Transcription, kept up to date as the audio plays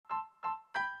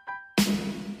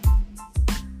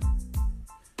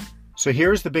So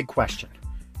here's the big question.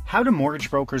 How do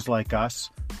mortgage brokers like us,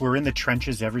 who are in the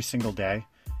trenches every single day,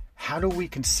 how do we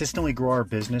consistently grow our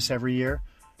business every year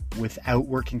without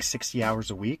working 60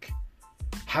 hours a week?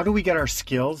 How do we get our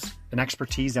skills and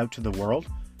expertise out to the world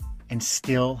and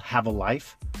still have a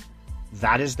life?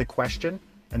 That is the question,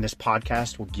 and this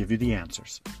podcast will give you the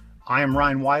answers. I am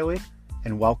Ryan Wiley,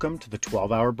 and welcome to the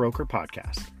 12-Hour Broker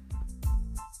Podcast.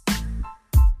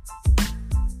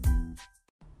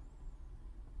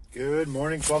 Good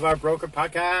morning, 12-Hour Broker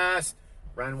Podcast.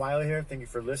 Ryan Wiley here. Thank you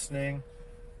for listening.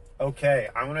 Okay,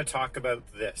 I want to talk about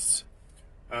this.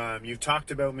 You've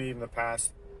talked about me in the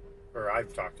past, or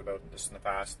I've talked about this in the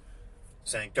past,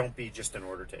 saying don't be just an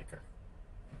order taker.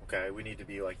 Okay, we need to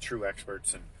be like true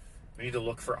experts, and we need to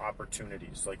look for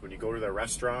opportunities. Like when you go to the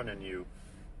restaurant and you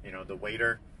know, the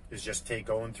waiter is just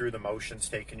going through the motions,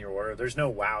 taking your order. There's no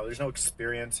wow, there's no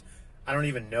experience. I don't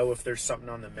even know if there's something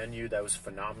on the menu that was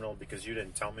phenomenal because you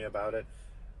didn't tell me about it.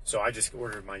 So I just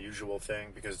ordered my usual thing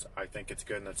because I think it's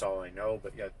good and that's all I know.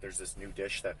 But yet there's this new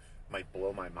dish that might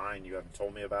blow my mind you haven't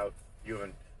told me about. You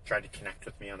haven't tried to connect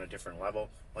with me on a different level.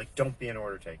 Like, don't be an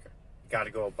order taker. You got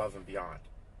to go above and beyond.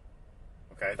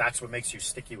 Okay, that's what makes you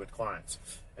sticky with clients.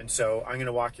 And so I'm going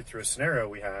to walk you through a scenario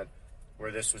we had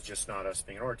where this was just not us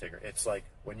being an order taker. It's like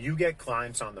when you get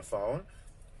clients on the phone,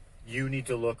 you need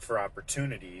to look for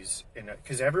opportunities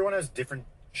because everyone has different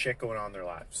shit going on in their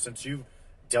lives. Since you've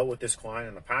dealt with this client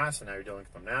in the past and now you're dealing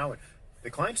with them now, and the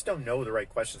clients don't know the right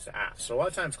questions to ask. So a lot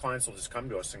of times clients will just come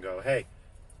to us and go, hey,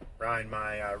 Ryan,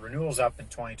 my renewal's up in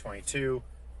 2022,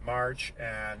 March,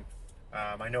 and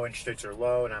I know interest rates are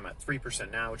low and I'm at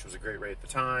 3% now, which was a great rate at the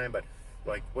time, but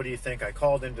like, what do you think? I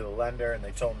called into the lender and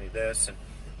they told me this, and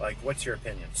like, what's your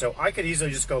opinion? So I could easily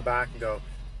just go back and go,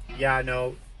 yeah,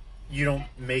 no, you don't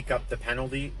make up the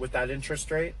penalty with that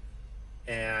interest rate,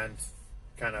 and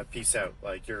kind of peace out.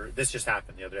 Like, this just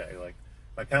happened the other day. Like,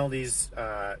 my penalty's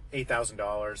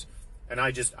 $8,000, and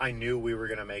I knew we were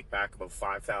going to make back about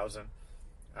 $5,000.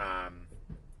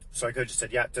 So I could have just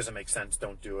said, yeah, it doesn't make sense.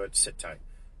 Don't do it. Sit tight.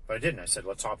 But I didn't. I said,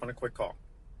 let's hop on a quick call.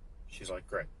 She's like,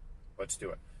 great, let's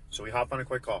do it. So we hop on a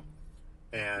quick call,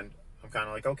 and I'm kind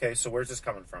of like, okay, so where's this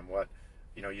coming from? What,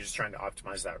 you're just trying to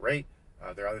optimize that rate.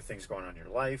 There are other things going on in your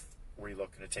life. Were you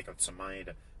looking to take out some money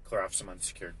to clear off some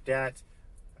unsecured debt,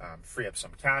 free up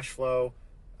some cash flow,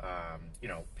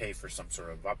 pay for some sort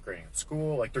of upgrading at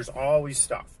school? Like, there's always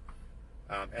stuff.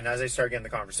 And as I started getting the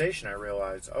conversation, I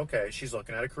realized, okay, she's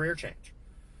looking at a career change.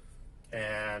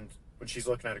 And when she's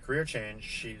looking at a career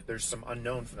change, there's some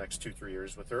unknown for the next 2-3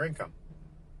 years with her income.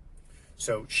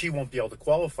 So she won't be able to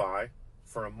qualify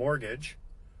for a mortgage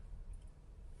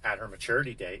at her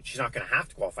maturity date. She's not going to have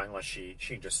to qualify unless she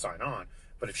can just sign on.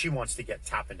 But if she wants to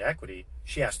tap into equity,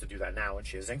 she has to do that now when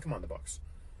she has income on the books.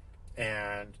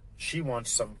 And she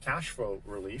wants some cash flow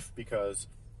relief because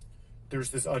there's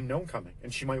this unknown coming,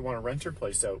 and she might want to rent her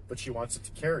place out, but she wants it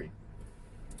to carry.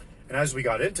 And as we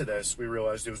got into this, we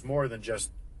realized it was more than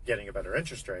just getting a better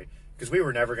interest rate, because we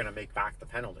were never going to make back the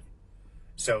penalty.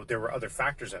 So there were other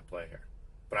factors at play here.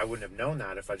 But I wouldn't have known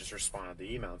that if I just responded to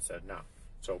the email and said no.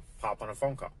 So pop on a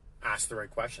phone call, ask the right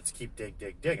questions, keep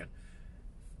digging.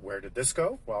 Where did this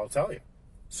go? Well, I'll tell you.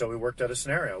 So we worked out a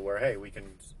scenario where, hey, we can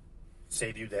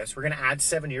save you this. We're going to add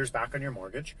 7 years back on your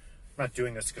mortgage. I'm not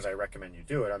doing this because I recommend you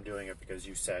do it. I'm doing it because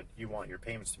you said you want your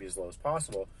payments to be as low as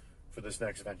possible for this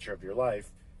next venture of your life.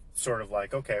 Sort of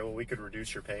like, okay, well, we could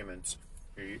reduce your payments.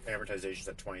 Your amortization's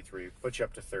at 23, put you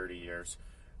up to 30 years,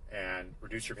 and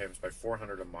reduce your payments by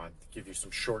 $400 a month, give you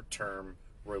some short-term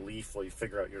relief while you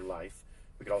figure out your life.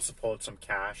 We could also pull out some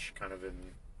cash, kind of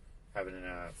have it in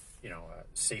a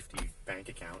safety bank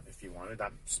account if you wanted.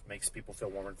 That makes people feel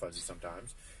warm and fuzzy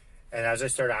sometimes. And as I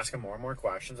started asking more and more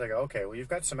questions, I go, okay, well, you've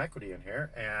got some equity in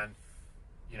here, and,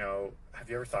 have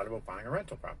you ever thought about buying a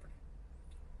rental property?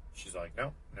 She's like,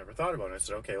 no, never thought about it. I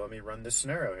said, okay, let me run this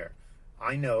scenario here.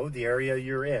 I know the area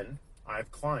you're in. I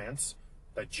have clients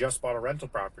that just bought a rental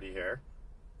property here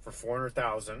for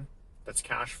 $400,000 that's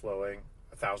cash flowing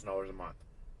 $1,000 a month.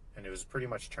 And it was pretty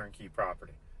much turnkey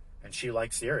property. And she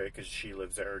likes the area because she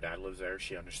lives there, her dad lives there,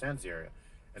 she understands the area.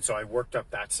 And so I worked up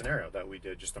that scenario that we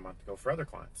did just a month ago for other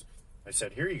clients. I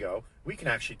said, here you go. We can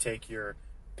actually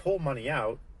pull money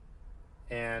out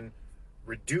and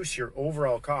reduce your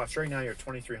overall cost. Right now you're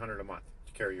 $2,300 a month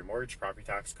to carry your mortgage, property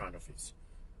tax, condo fees.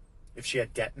 If she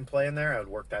had debt in play in there, I would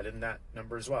work that in that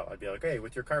number as well. I'd be like, hey,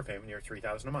 with your car payment, you're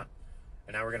 $3,000 a month.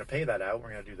 And now we're going to pay that out.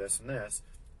 We're going to do this and this.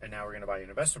 And now we're going to buy you an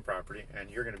investment property, and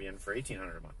you're going to be in for $1,800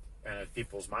 a month. And if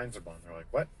people's minds are blown, they're like,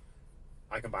 what?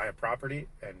 I can buy a property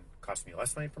and cost me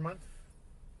less money per month?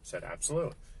 I said,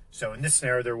 absolutely. So in this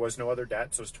scenario, there was no other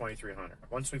debt, so it's $2,300.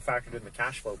 Once we factored in the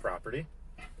cash flow property,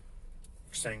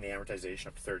 extending the amortization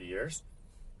up to 30 years.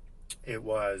 It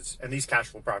was, and these cash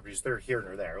flow properties, they're here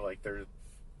and there. Like they're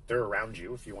around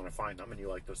you if you want to find them and you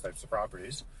like those types of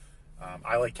properties.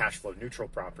 I like cash flow neutral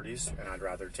properties, and I'd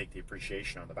rather take the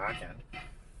appreciation on the back end.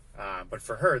 But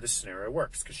for her, this scenario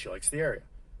works because she likes the area.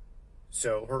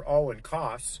 So her all-in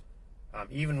costs,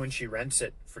 even when she rents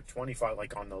it for 25,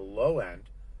 like on the low end,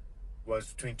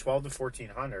 was between 12 to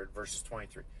 1400 versus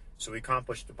 23. So we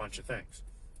accomplished a bunch of things.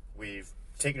 We've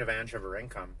taken advantage of her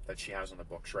income that she has on the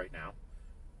books right now.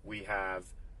 We have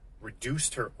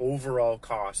reduced her overall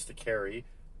cost to carry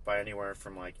by anywhere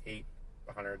from like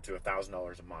 $800 to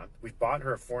 $1,000 a month. We've bought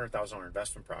her a $400,000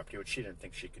 investment property, which she didn't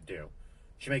think she could do.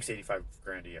 She makes 85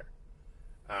 grand a year.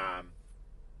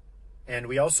 And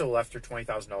we also left her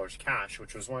 $20,000 cash,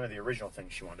 which was one of the original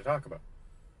things she wanted to talk about.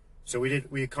 So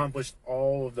we accomplished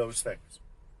all of those things.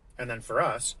 And then for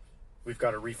us, we've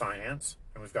got a refinance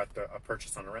and we've got a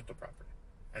purchase on a rental property.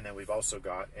 And then we've also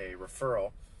got a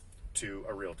referral to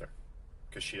a realtor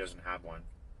because she doesn't have one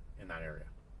in that area.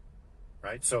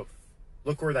 Right? So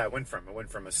look where that went from. It went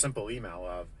from a simple email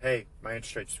of, hey, my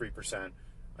interest rate's 3%.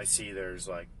 I see there's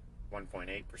like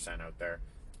 1.8% out there.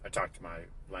 I talked to my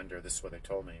lender. This is what they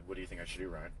told me. What do you think I should do,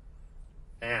 Ryan?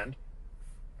 And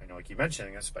I know I keep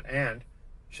mentioning this, but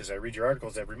she says, I read your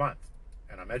articles every month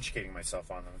and I'm educating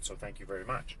myself on them. So thank you very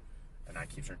much. And that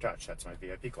keeps her in touch. That's my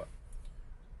VIP club.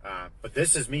 But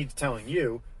this is me telling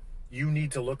you, you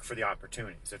need to look for the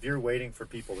opportunities. If you're waiting for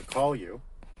people to call you,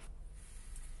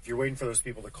 if you're waiting for those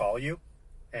people to call you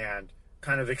and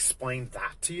kind of explain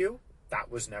that to you, that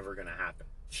was never going to happen.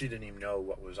 She didn't even know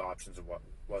what was options and what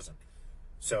wasn't.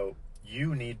 So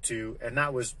you need to, and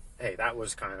that was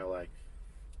kind of like,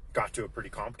 got to a pretty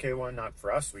complicated one, not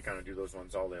for us. We kind of do those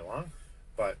ones all day long.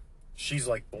 But she's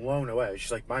like blown away.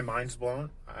 She's like, my mind's blown.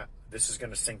 This is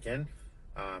going to sink in.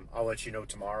 I'll let you know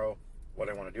tomorrow what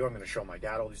I want to do. I'm going to show my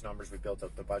dad all these numbers. We built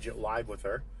up the budget live with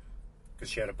her because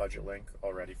she had a budget link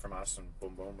already from us, and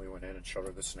boom, boom, we went in and showed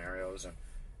her the scenarios, and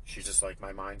she's just like,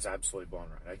 my mind's absolutely blown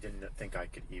right. I didn't think I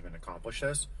could even accomplish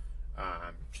this.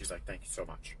 She's like, thank you so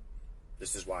much.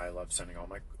 This is why I love sending all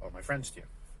my friends to you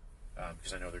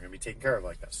because I know they're going to be taken care of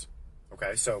like this.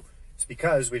 Okay, so it's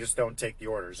because we just don't take the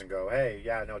orders and go, hey,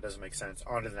 yeah, no, it doesn't make sense.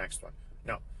 On to the next one.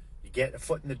 No, you get a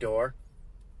foot in the door,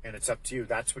 and it's up to you.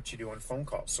 That's what you do on phone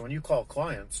calls. So when you call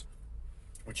clients,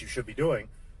 which you should be doing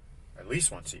at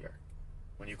least once a year,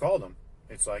 when you call them,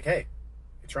 it's like, hey,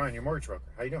 it's Ryan, your mortgage broker.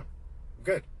 How you doing? I'm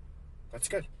good. That's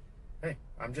good. Hey,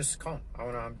 I'm just calling.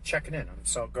 I'm checking in. I'm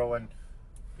so going,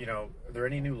 are there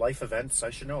any new life events I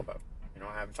should know about?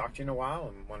 I haven't talked to you in a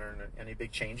while. I'm wondering any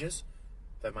big changes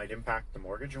that might impact the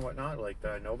mortgage and whatnot, like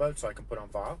that I know about, so I can put on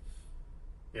file.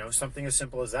 Something as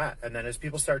simple as that. And then as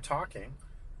people start talking,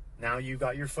 now you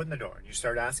got your foot in the door and you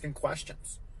start asking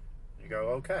questions. You go,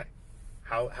 okay,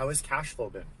 how has cash flow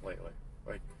been lately?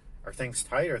 Like, are things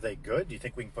tight? Are they good? Do you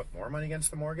think we can put more money against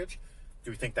the mortgage?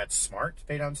 Do we think that's smart to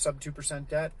pay down sub 2%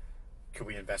 debt? Could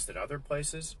we invest in other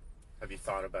places? Have you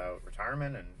thought about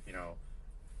retirement and,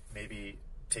 maybe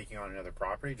taking on another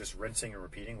property, just rinsing and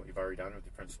repeating what you've already done with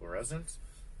your principal residence?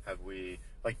 Have we,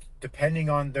 depending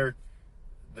on the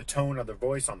tone of their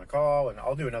voice on the call, and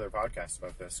I'll do another podcast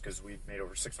about this because we've made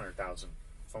over 600,000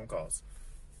 phone calls.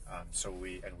 So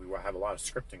we have a lot of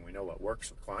scripting. We know what works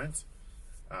with clients,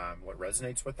 what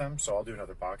resonates with them. So I'll do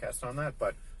another podcast on that.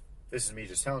 But this is me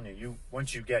just telling you,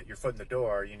 once you get your foot in the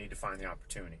door, you need to find the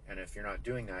opportunity. And if you're not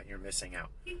doing that, you're missing out.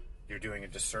 You're doing a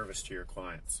disservice to your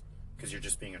clients because you're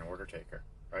just being an order taker,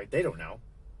 right? They don't know.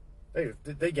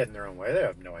 They get in their own way. They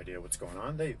have no idea what's going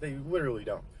on. They literally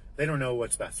don't. They don't know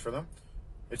what's best for them.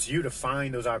 It's you to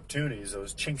find those opportunities,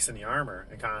 those chinks in the armor,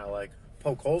 and kind of like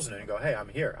poke holes in it and go, hey, I'm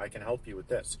here. I can help you with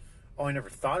this. Oh, I never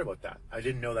thought about that. I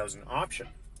didn't know that was an option.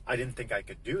 I didn't think I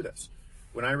could do this.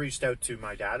 When I reached out to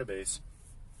my database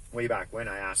way back when,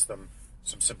 I asked them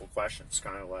some simple questions,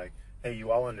 kind of like, hey,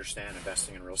 you all understand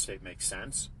investing in real estate makes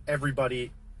sense.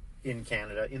 Everybody in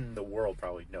Canada, in the world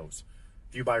probably knows.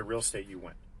 If you buy real estate, you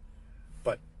win.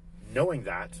 But knowing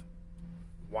that,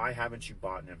 why haven't you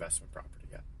bought an investment property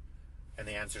yet? And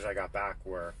the answers I got back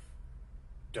were,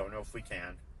 don't know if we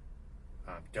can,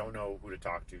 don't know who to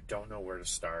talk to, don't know where to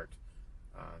start,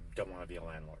 don't want to be a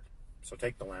landlord. So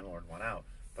take the landlord one out.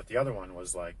 But the other one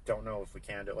was like, don't know if we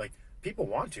can do it. Like, people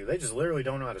want to, they just literally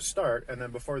don't know how to start. And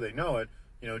then before they know it,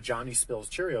 Johnny spills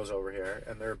Cheerios over here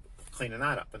and they're cleaning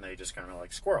that up and they just kind of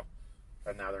like squirrel.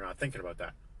 And now they're not thinking about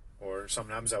that. Or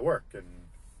sometimes at work and,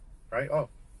 right? Oh,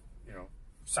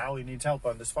 Sally needs help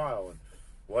on this file and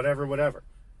whatever.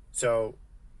 So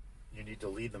you need to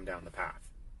lead them down the path.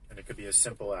 And it could be as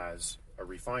simple as a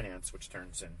refinance, which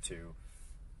turns into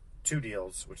 2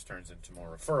 deals, which turns into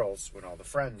more referrals. When all the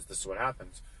friends, this is what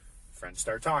happens. Friends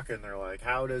start talking. They're like,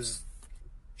 how does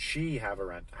she have a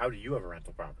rent? How do you have a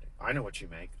rental property? I know what you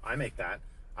make. I make that.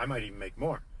 I might even make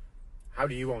more. How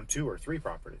do you own 2 or 3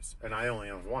 properties? And I only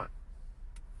own 1.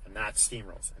 And that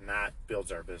steamrolls, and that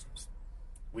builds our business.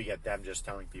 We get them just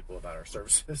telling people about our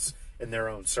services in their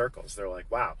own circles. They're like,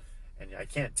 wow. And I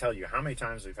can't tell you how many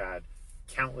times we've had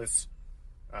countless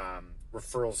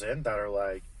referrals in that are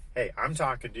like, hey, I'm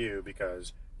talking to you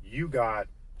because you got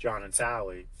John and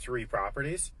Sally 3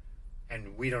 properties,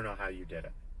 and we don't know how you did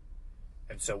it.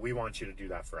 And so we want you to do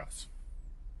that for us.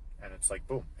 And it's like,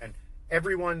 boom. And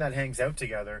everyone that hangs out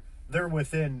together, they're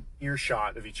within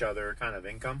earshot of each other kind of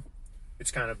income.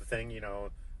 It's kind of the thing,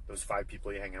 those 5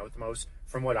 people you hang out with the most.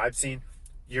 From what I've seen,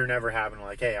 you're never having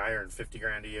like, hey, I earn 50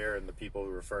 grand a year and the people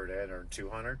who referred in earn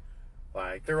 200.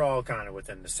 Like, they're all kind of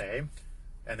within the same.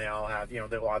 And they all have,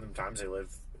 a lot of the times they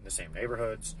live in the same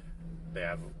neighborhoods. They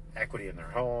have equity in their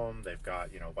home. They've got,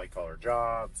 white collar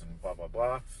jobs and blah, blah,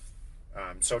 blah.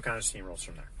 So it kind of steamrolls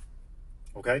from there.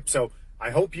 Okay. So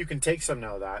I hope you can take some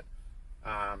note of that.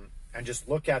 And just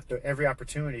look at every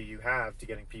opportunity you have to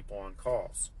getting people on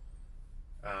calls.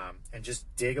 And just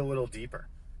dig a little deeper.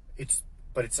 It's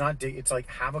like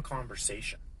have a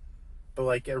conversation, but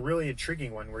like a really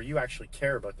intriguing one where you actually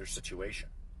care about their situation.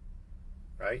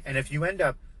 Right. And if you end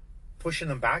up pushing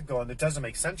them back going, it doesn't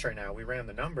make sense right now. We ran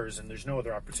the numbers and there's no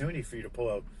other opportunity for you to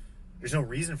pull out. There's no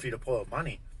reason for you to pull out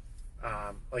money.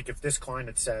 Like if this client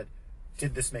had said,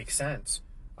 did this make sense?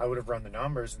 I would have run the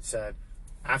numbers and said,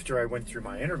 after I went through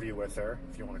my interview with her,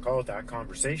 if you want to call it that,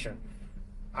 conversation,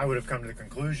 I would have come to the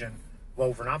conclusion,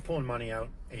 well, if we're not pulling money out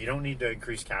and you don't need to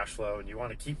increase cash flow and you want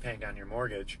to keep paying down your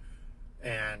mortgage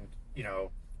and,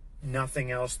 nothing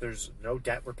else, there's no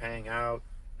debt we're paying out,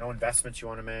 no investments you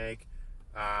want to make,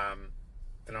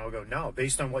 then I'll go, no,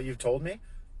 based on what you've told me,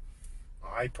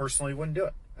 I personally wouldn't do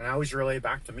it. And I always relay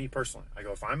back to me personally. I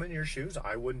go, if I'm in your shoes,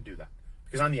 I wouldn't do that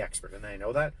because I'm the expert and they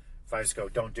know that. If I just go,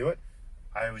 don't do it,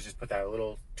 I always just put that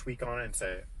little tweak on it and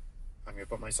say, I'm going to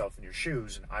put myself in your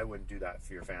shoes and I wouldn't do that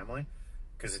for your family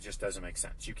because it just doesn't make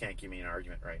sense. You can't give me an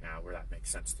argument right now where that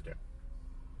makes sense to do.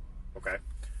 Okay.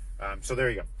 So there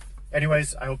you go.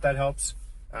 Anyways, I hope that helps.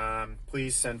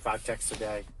 Please send 5 texts a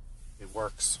day. It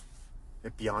works.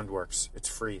 It beyond works. It's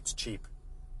free. It's cheap.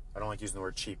 I don't like using the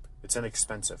word cheap. It's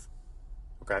inexpensive.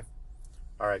 Okay.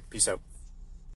 All right. Peace out.